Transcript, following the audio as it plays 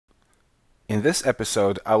In this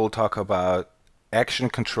episode, I will talk about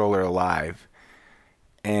ActionController Live.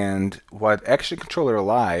 And what ActionController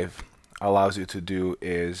Live allows you to do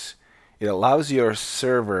is it allows your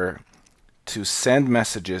server to send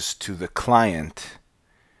messages to the client,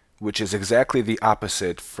 which is exactly the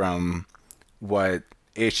opposite from what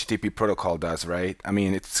HTTP protocol does, right? I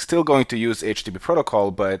mean, it's still going to use HTTP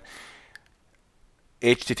protocol, but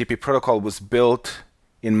HTTP protocol was built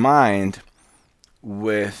in mind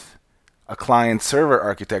with a client-server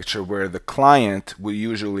architecture where the client will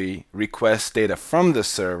usually request data from the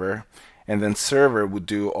server, and then server would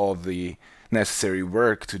do all the necessary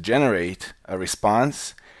work to generate a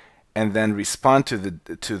response, and then respond to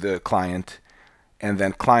the client, and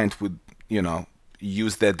then client would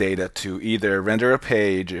use that data to either render a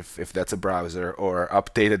page if that's a browser, or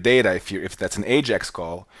update the data if that's an AJAX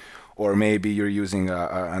call, or maybe you're using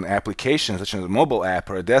an application such as a mobile app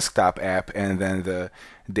or a desktop app, and then the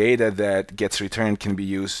data that gets returned can be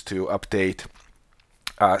used to update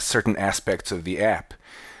certain aspects of the app.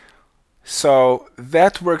 So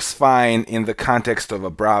that works fine in the context of a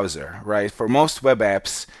browser, right? For most web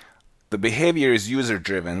apps, the behavior is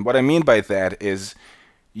user-driven. What I mean by that is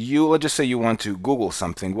let's just say you want to Google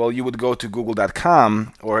something. Well, you would go to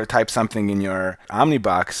google.com or type something in your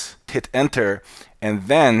Omnibox, hit enter, and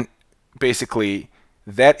then basically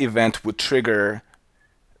that event would trigger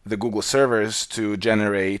the Google servers to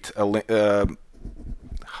generate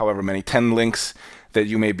however many 10 links that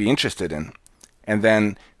you may be interested in, and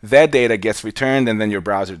then that data gets returned, and then your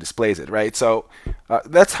browser displays it, right? So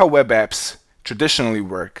that's how web apps traditionally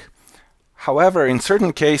work. However, in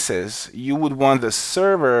certain cases, you would want the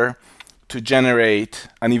server to generate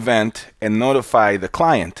an event and notify the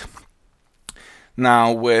client.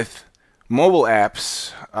 Now, with mobile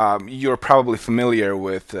apps, you're probably familiar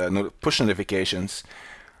with push notifications,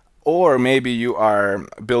 or maybe you are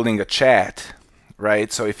building a chat,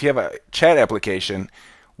 right? So if you have a chat application,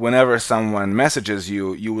 whenever someone messages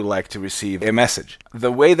you, you would like to receive a message.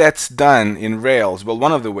 The way that's done in Rails, well,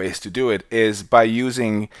 one of the ways to do it is by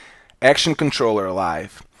using ActionController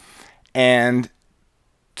Live. And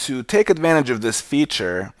to take advantage of this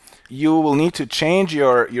feature, you will need to change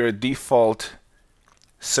your default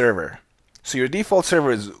server. So your default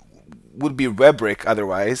server would be Webbrick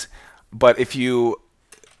otherwise, but if you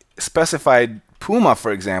specified Puma,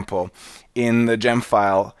 for example, in the gem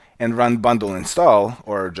file and run bundle install,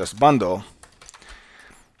 or just bundle,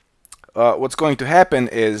 what's going to happen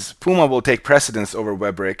is Puma will take precedence over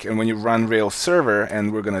Webbrick, and when you run Rails server,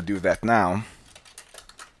 and we're going to do that now,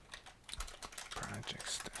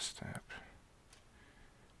 projects desktop,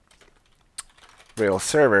 Rails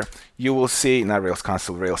server, you will see, not Rails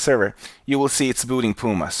console, Rails server, you will see it's booting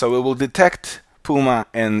Puma. So it will detect Puma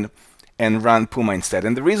and run Puma instead.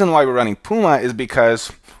 And the reason why we're running Puma is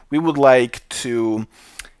because we would like the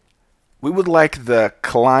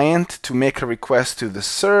client to make a request to the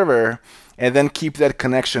server and then keep that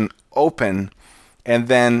connection open, and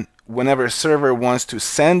then whenever a server wants to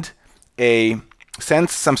send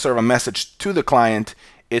some sort of a message to the client,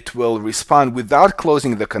 it will respond without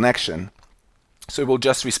closing the connection. So it will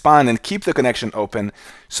just respond and keep the connection open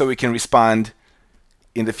so we can respond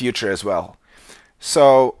in the future as well.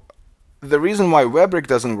 So the reason why Webbrick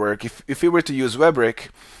doesn't work, if we were to use Webbrick,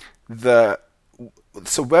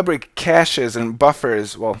 so Webbrick caches and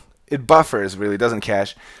buffers, well, it buffers, really doesn't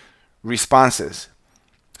cache, responses.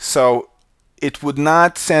 So it would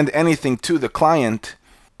not send anything to the client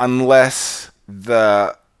unless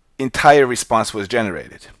the entire response was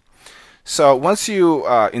generated. So once you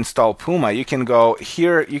install Puma, you can go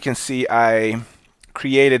here. You can see I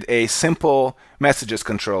created a simple messages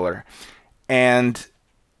controller, and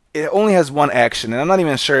it only has one action. And I'm not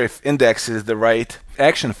even sure if index is the right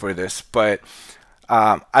action for this, but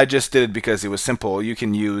I just did it because it was simple. You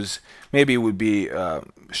can use, maybe it would be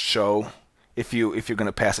show if you're going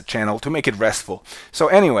to pass a channel to make it restful. So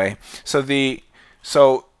anyway,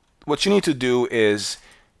 so what you need to do is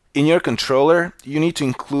in your controller you need to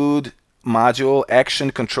include module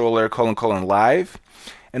ActionController : live,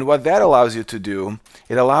 and what that allows you to do,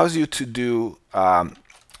 it allows you to do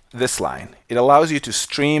this line. It allows you to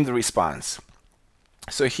stream the response.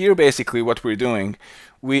 So here basically what we're doing,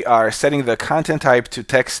 we are setting the content type to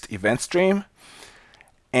text event stream,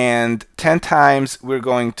 and 10 times we're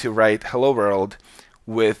going to write hello world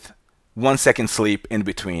with 1 second sleep in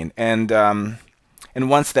between. And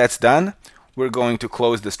once that's done, we're going to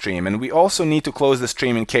close the stream. And we also need to close the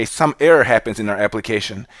stream in case some error happens in our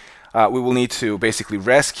application. We will need to basically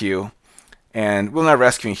rescue, and we're not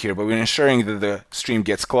rescuing here, but we're ensuring that the stream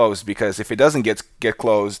gets closed, because if it doesn't get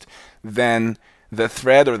closed, then the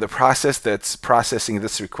thread or the process that's processing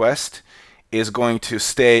this request is going to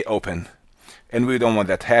stay open. And we don't want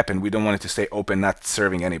that to happen. We don't want it to stay open, not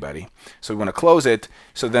serving anybody. So we want to close it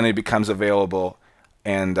so then it becomes available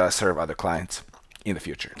and serve other clients in the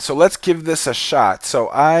future. So let's give this a shot. So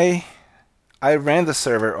I ran the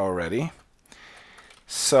server already.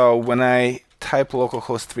 So when I type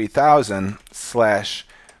localhost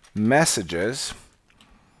 3000/messages,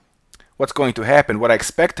 what's going to happen, what I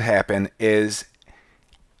expect to happen is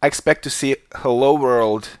I expect to see hello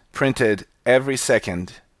world printed every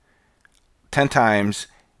second 10 times,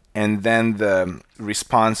 and then the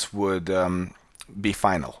response would be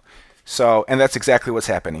final. So, and that's exactly what's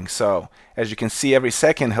happening. So as you can see, every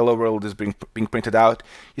second hello world is being printed out.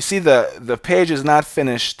 You see the page is not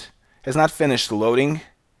finished, has not finished loading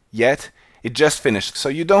yet. It just finished. So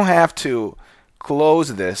you don't have to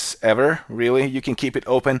close this ever, really. You can keep it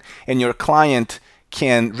open, and your client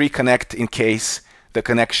can reconnect in case the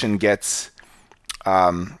connection gets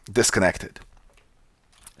disconnected.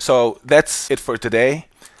 So that's it for today.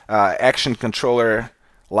 ActionController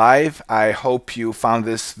Live. I hope you found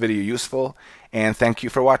this video useful, and thank you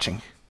for watching.